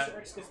for who that. Professor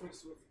X gets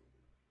mixed with?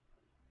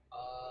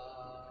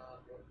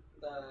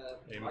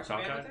 The Aim Martian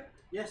Hawkeye? Manhunter?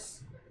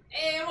 Yes.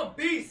 Hey, I'm a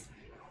beast.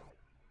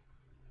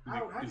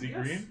 Is he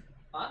Yes. green?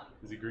 Huh?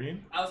 Is he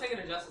green? I was thinking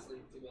of Justice League,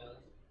 to be honest.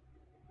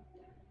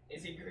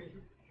 Is he green?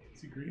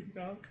 Is he green,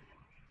 dog?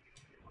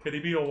 Could he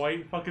be a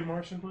white fucking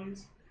Martian,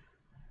 please?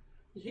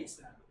 He hates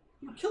that.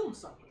 He would kill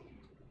himself.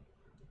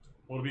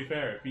 Well, to be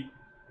fair, if he...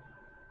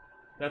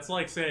 That's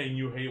like saying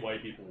you hate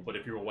white people, but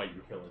if you're a white,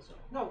 you kill yourself.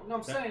 No,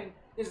 I'm saying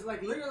is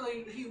like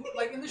literally he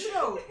like in the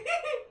show,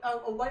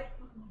 a white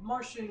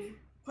Martian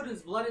put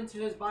his blood into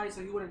his body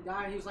so he wouldn't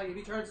die. He was like, if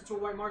he turns into a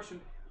white Martian,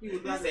 he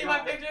would. You rather see my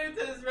die. picture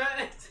into his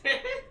red?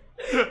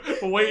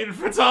 Waiting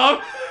for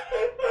Tom.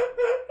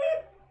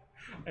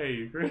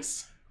 Hey,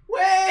 Chris.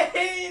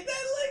 Wait, that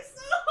looks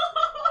so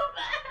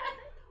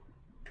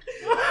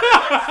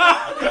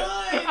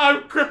bad.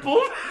 I'm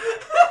crippled.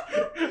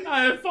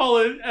 I have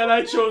fallen, and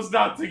I chose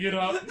not to get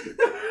up. It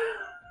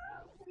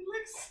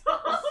looks so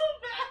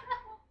bad,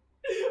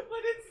 but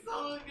it's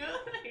so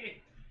good.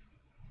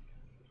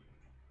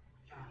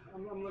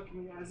 I'm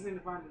looking. I just need to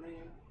find the name.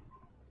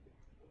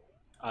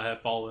 I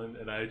have fallen,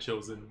 and I have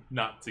chosen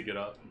not to get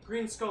up.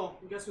 Green Skull.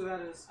 And guess who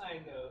that is? I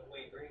know.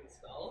 Wait, Green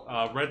Skull?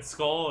 Red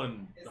Skull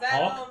and Is the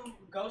that Hulk.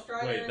 Ghost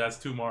Rider? Wait, that's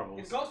two Marvels.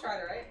 It's Ghost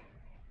Rider, right?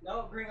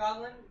 No, Green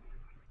Goblin.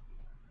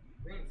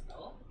 Green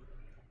Skull.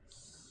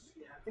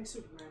 Yeah, I think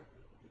Superman.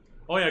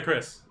 Oh yeah,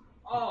 Chris.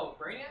 Oh,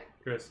 Brainiac?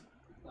 Chris.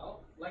 No,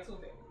 Lex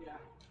Luthor. Yeah.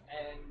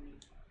 And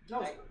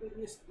No, Like-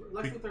 it's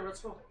Lex Luthor, Red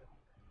Skull.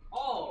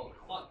 oh,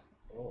 fuck,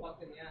 Oh.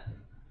 fucking yeah.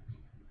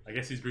 I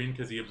guess he's green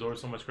because he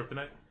absorbs so much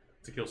kryptonite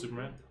to kill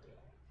Superman.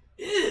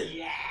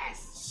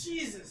 Yes.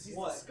 Jesus, he's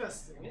What?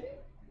 disgusting. Really?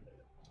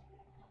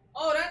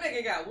 Oh, that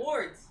nigga got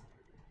warts.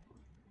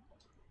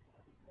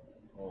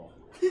 Oh.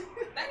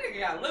 That nigga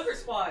got liver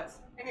spots,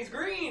 and he's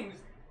green.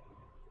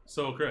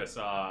 So Chris,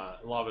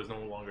 lava is no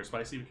longer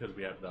spicy because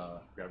we have the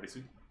gravity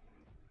suit.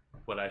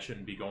 But I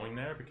shouldn't be going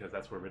there because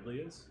that's where Ridley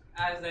is.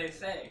 As they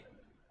say,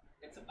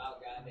 it's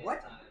about goddamn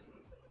What? time.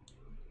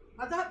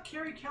 I thought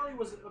Carrie Kelly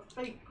was a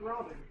fake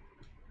Robin.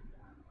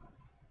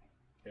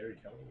 Harry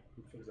Kelly?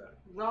 Who the fuck is that?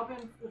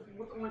 Robin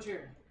with orange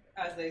hair.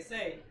 As they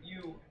say,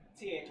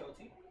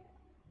 U-T-H-O-T.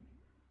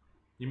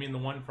 You mean the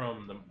one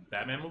from the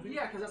Batman movie?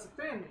 Yeah, because that's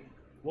a fan made.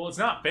 Well, it's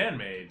not fan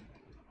made.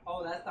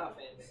 Oh, that's not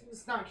fancy.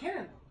 It's not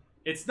canon.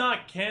 It's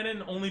not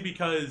canon only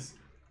because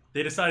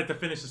they decided to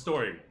finish the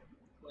story.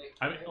 Wait,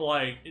 I mean,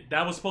 like,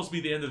 that was supposed to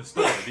be the end of the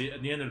story,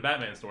 the end of the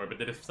Batman story, but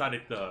they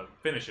decided to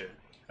finish it.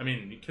 I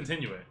mean,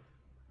 continue it.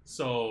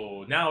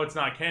 So now it's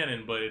not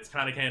canon, but it's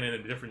kind of canon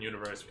in a different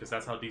universe because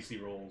that's how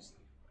DC rolls.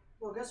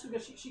 Well, guess who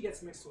she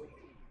gets mixed with?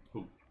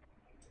 Who?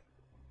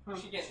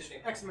 She gets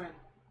it. X-Men.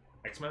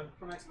 X-Men?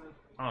 From X-Men.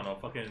 I don't know,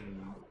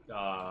 fucking... The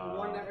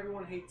one that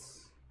everyone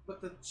hates, but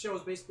the show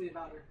is basically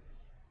about her.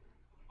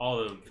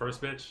 Oh, the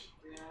first bitch?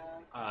 Yeah.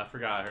 I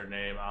forgot her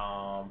name.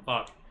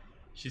 Fuck.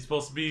 She's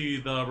supposed to be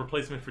the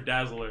replacement for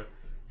Dazzler.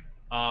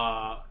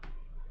 I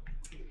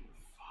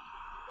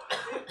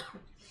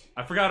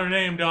forgot her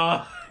name,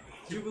 dawg.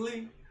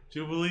 Jubilee.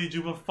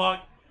 Juba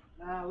fuck.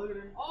 Nah, look at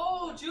her.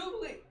 Oh,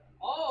 Jubilee.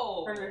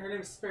 Oh. Her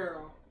name's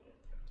Sparrow.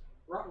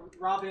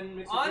 Robin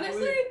mixed with Honestly,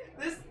 Jubilee.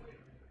 this...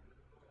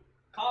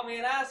 Call me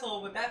an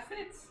asshole, but that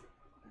fits.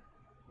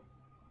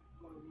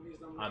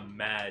 I'm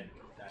mad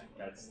that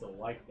that's still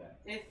like that.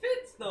 It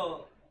fits,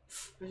 though.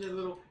 There's a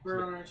little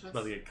bird on her She's chest.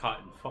 about to get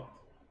caught and fucked.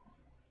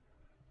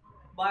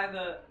 By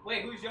the...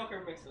 Wait, who's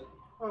Joker mixed with?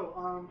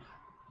 Oh,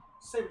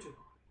 Sabretooth.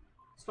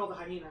 It's called the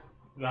hyena.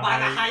 By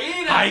the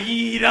hyena!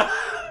 Hyena!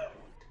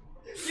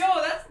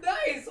 Yo, that's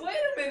nice! Wait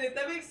a minute,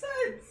 that makes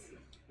sense!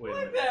 Wait a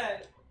Like minute.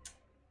 that!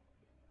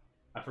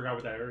 I forgot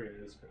what that area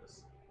is,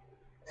 Chris.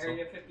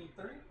 Area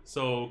 53?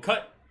 So,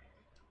 cut.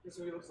 This is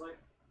what he looks like.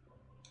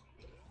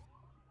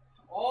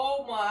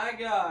 Oh my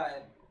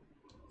god.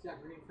 He's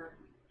got green fur.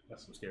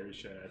 That's some scary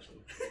shit, actually.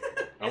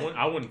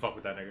 I wouldn't fuck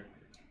with that nigga.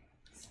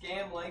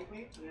 Scam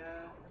likely? Yeah.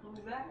 Who's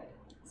that?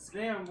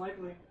 Scam,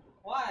 likely.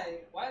 Why?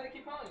 Why do they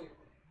keep calling you?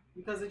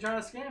 Because they're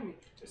trying to scam me.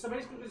 So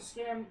basically, with a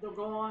scam, they'll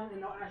go on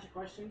and they'll ask you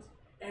questions.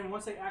 And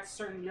once they ask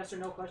certain yes or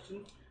no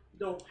questions,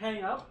 they'll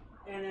hang up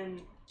and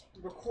then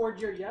record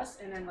your yes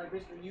and then like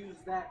basically use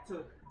that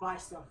to buy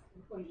stuff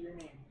under your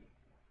name.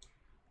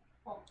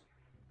 Oh.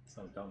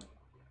 Sounds dumb.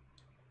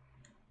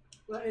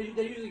 But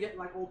they usually get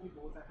like old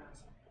people with that kind of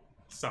stuff.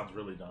 Sounds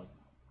really dumb.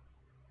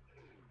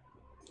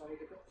 So you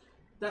get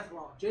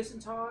Deathlock, Jason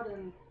Todd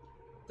and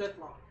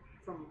Deathlock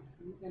from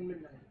in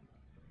Midnight.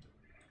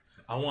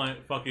 I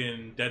want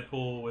fucking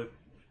Deadpool with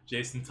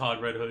Jason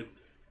Todd Red Hood.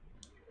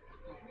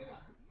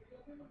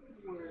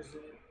 Where is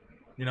it?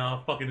 You know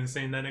how fucking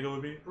insane that nigga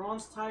would be?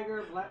 Bronze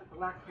Tiger,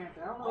 Black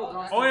Panther. I don't know.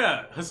 Bronze Oh Tiger.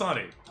 yeah,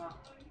 Hassani.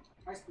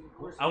 Ice Beam.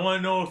 Where's I want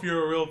to know if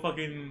you're a real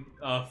fucking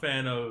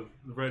fan of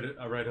Red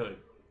Hood.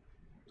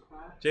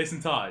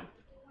 Jason Todd.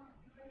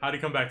 How'd he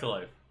come back to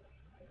life?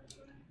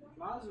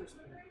 Lazarus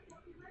Pit.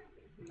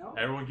 No.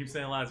 Everyone keeps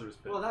saying Lazarus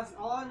Pit. Well, that's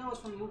all I know is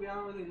from the movie. I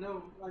don't really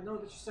know. I know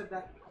that you said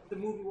that the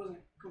movie wasn't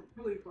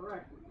completely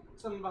correct.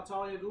 Something about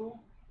Talia Ghul.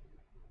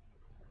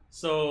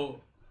 So,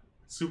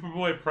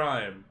 Superboy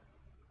Prime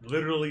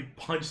literally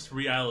punched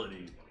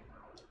reality,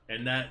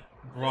 and that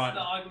That's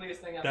the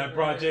ugliest thing I've ever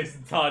brought heard.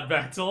 Jason Todd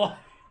back to life.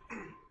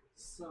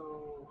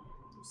 So,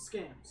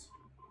 scams.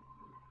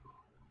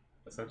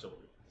 Essentially.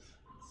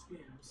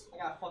 Scams. I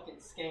got fucking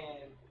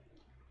scammed.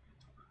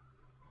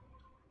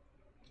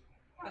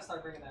 I gotta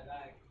start bringing that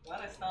back. Why'd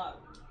I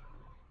stop?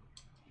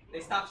 They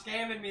stopped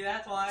scamming me,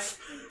 that's why.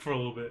 For a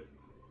little bit.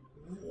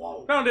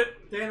 Whoa. Found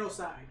it.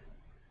 Thanoside.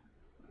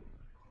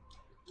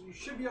 You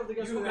should be able to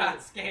guess You what got that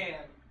is.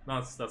 scammed. No,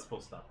 that's supposed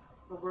to stop.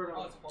 Roberto.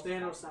 Oh, it's supposed to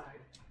Thanoside.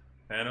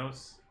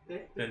 Thanos.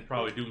 Then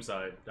probably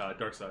Doomside,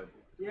 Darkseid.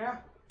 Yeah.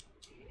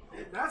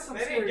 That's some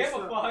They didn't scary give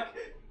stuff. a fuck.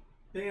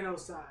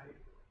 Thanoside.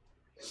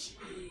 Jeez.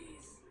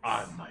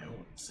 On my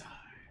own side.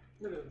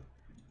 Look at him.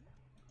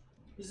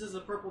 This is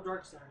a purple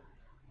dark side.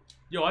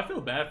 Yo, I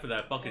feel bad for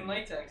that fucking In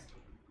latex.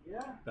 Yeah.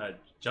 that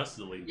Justice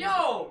League.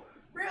 Yo!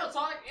 Real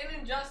talk, in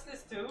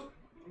Injustice 2,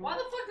 why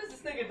the fuck does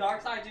this nigga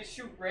Darkseid just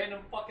shoot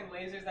random fucking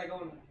lasers that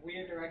go in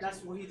weird directions?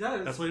 That's what he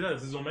does. That's what he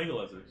does. His Omega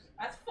lasers.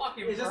 That's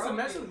fucking It's just to broken.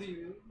 mess with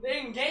you.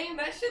 In game,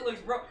 that shit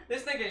looks broke.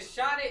 This nigga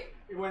shot it.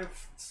 It went.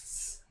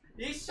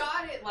 He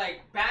shot it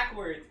like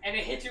backwards, and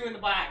it hit you in the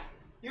back.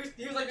 He was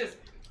like this,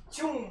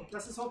 choom,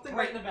 That's this whole thing.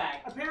 right in the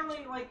back.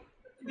 Apparently, like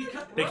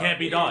because They can't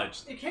be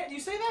dodged. It can't. You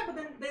say that, but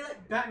then they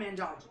let Batman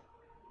dodge it.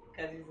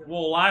 'Cause he's a-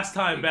 Well, last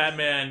time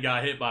Batman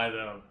got hit by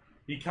them,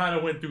 he kind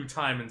of went through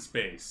time and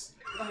space.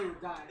 I thought he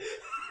would die.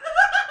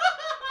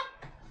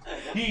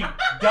 He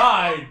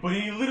died, but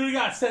he literally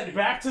got sent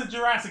back to the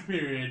Jurassic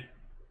period,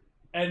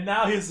 and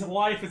now his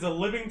life is a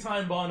living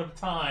time bomb of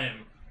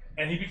time,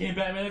 and he became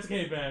Batman as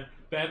Caveman,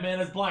 Batman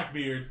as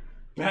Blackbeard,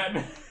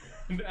 Batman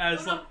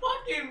as What a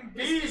fucking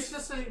It's beast!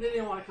 just that they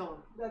didn't want to kill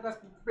him. That's I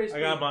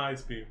basically. got my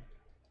ice beam.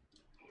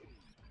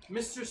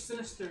 Mr.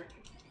 Sinister.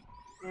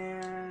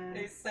 And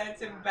They sent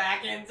him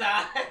back in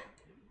time.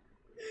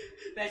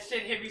 That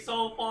shit hit me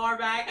so far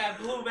back, I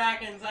blew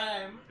back in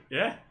time.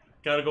 Yeah,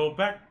 gotta go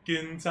back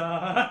in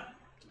time.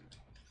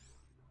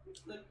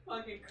 It's the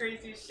fucking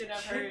craziest shit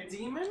I've Kid heard.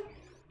 Demon?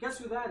 Guess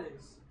who that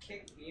is?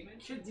 Kid Demon?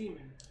 Kid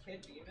Demon.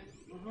 Kid Demon?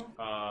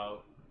 Mm-hmm.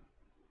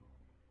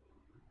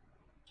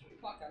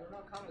 Fuck, I don't know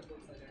comic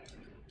books like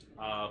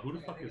that. Who the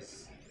fuck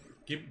is?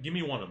 Give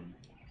me one of them.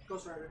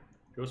 Ghost Rider.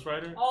 Ghost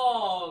Rider.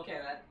 Oh, okay,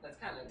 that's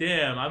kind of.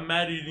 Damn, I'm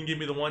mad you didn't give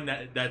me the one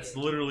that's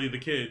literally the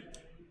kid.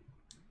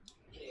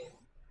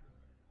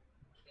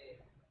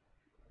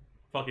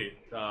 Fuck it.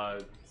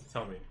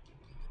 Tell me.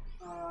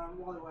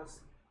 Wally West.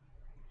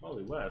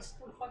 Wally West.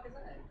 Who the fuck is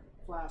that?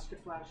 Flash. Good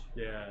Flash.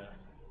 Yeah.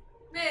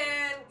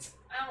 Man,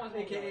 I almost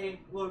AKA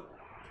look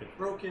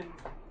broken.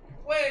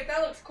 Wait,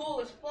 that looks cool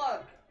as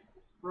fuck.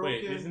 Broken.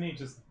 Wait, isn't he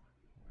just?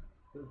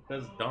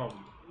 That's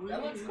dumb.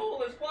 That looks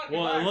cool as fuck.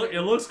 Well, it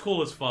looks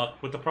cool as fuck,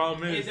 but the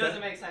problem is It doesn't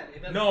make sense.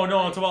 It doesn't no, make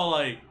it's sense. about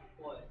like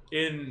What?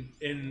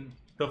 in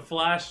the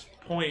Flash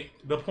point.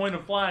 The point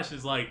of Flash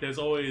is like there's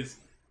always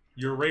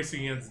you're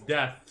racing against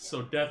death,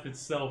 so death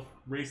itself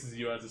races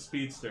you as a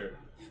speedster.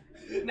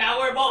 Now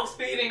we're both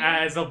speeding.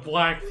 As a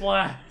Black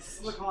Flash.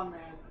 Silicon Man.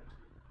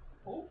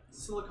 Oh,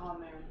 Silicon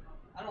Man.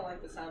 I don't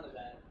like the sound of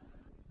that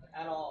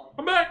at all.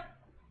 I'm back.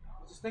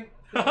 Just think.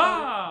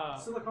 Haha!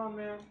 Silicon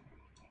Man.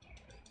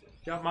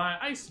 Got my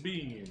ice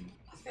beam.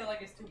 I feel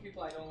like it's two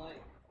people I don't like.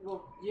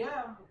 Well,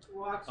 yeah.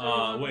 Well,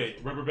 actually. Wait,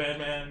 Rubber Band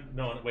Man?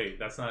 No, wait,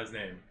 that's not his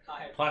name.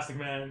 Hi. Plastic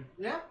Man.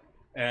 Yeah.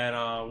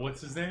 And what's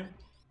his name?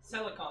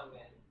 Silicon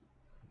Man.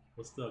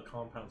 What's the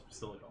compounds for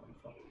silicon?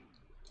 Fuck.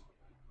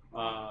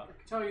 I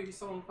can tell you he's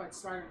someone who fights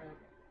Spider-Man.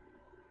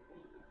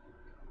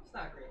 It's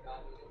not great, God.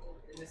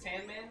 Is it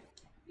Sandman?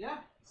 Yeah.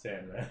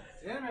 Sandman.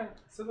 Sandman.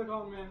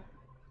 Silicon Man.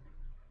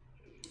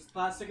 Just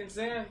plastic and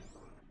sand.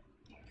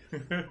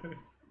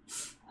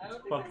 I don't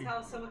think Fucking-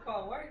 that's how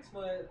silicon works,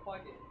 but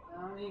fuck it.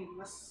 I mean,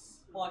 that's.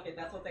 Fuck it,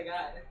 that's what they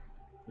got.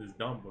 It's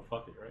dumb, but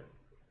fuck it, right?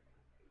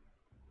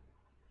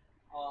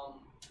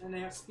 And they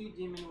have Speed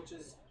Demon, which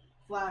is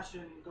Flash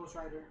and Ghost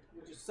Rider,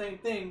 which is the same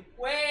thing.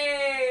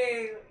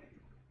 Wait!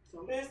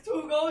 So, There's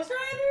two Ghost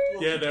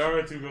Riders? Yeah, there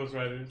are two Ghost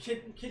Riders.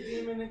 Kid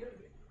Demon and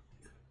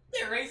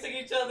They're racing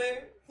each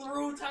other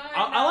through time.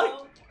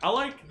 I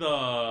like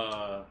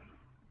the.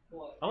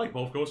 What? I like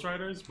both Ghost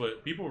Riders,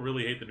 but people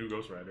really hate the new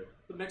Ghost Rider.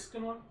 the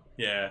Mexican one.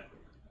 Yeah.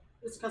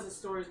 It's because the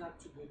story's not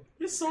too good.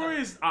 His story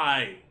is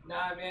aight.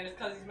 Nah, man, it's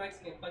because he's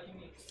Mexican. Fucking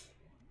me.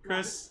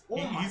 Chris, Oh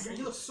my he's, god,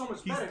 he looks so much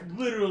he's better.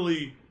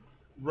 literally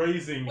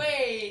raising.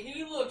 Wait,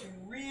 he looks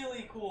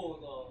really cool,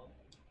 though.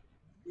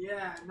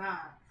 Yeah, nah.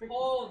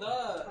 Hold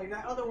up. Like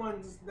that other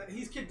one's,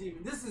 he's Kid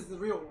Demon. This is the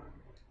real one.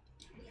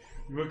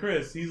 But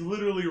Chris, he's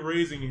literally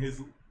raising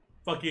his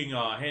fucking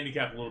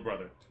handicapped little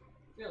brother.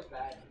 Feels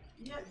bad.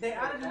 Yeah, they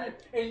added him.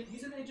 And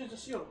he's in Agents of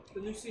S.H.I.E.L.D., the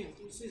new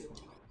season,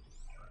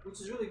 which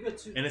is really good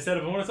too. And instead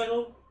of a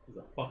motorcycle, he's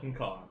a fucking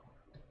car.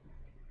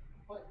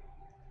 What?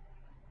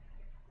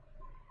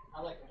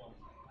 I like the one.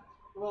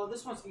 Well,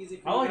 this one's easy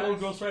for I like you old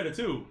guys. Ghost Rider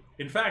too.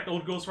 In fact,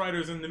 old Ghost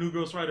Rider's in the new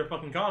Ghost Rider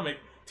fucking comic,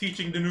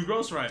 teaching the new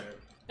Ghost Rider.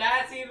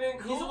 That's even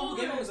He's the one who cooler,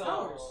 gave him his though.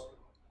 powers.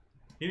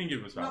 He didn't give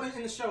him his No, powers.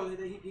 in the show,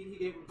 he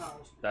gave him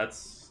powers.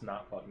 That's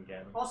not fucking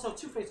canon. Also,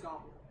 Two-Face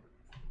Goblin.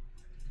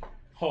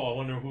 Oh, I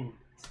wonder who.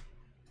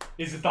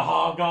 Is it the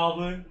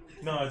Hobgoblin?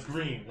 No, it's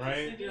green,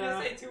 right? Did you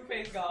Yeah. just say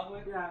Two-Face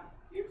Goblin? Yeah.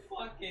 You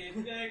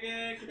fucking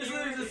nigga. It's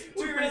literally just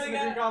we Two-Face really in a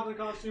Green got. Goblin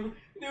costume.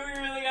 Do we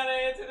really gotta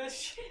answer this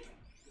shit?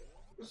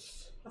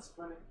 That's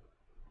funny.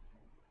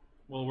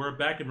 Well, we're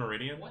back in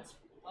Meridian What's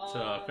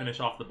to finish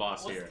off the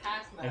boss what's here.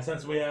 Taskmaster? And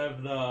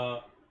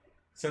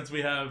since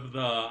we have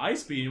the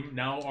ice beam,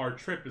 now our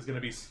trip is going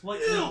to be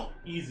slightly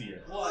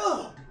easier.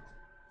 What?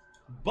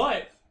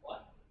 But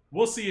What?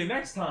 we'll see you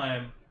next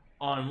time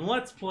on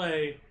Let's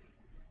Play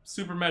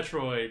Super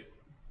Metroid,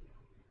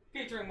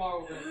 Featuring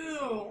Marvel.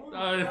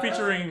 Ew.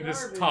 featuring this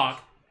Garbage.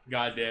 talk.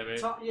 God damn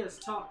it! Yes,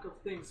 talk of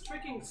things.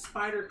 Freaking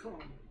Spider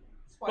Clone.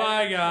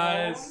 Bye,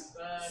 guys.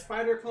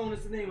 Spider Clone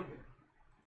is the name of it.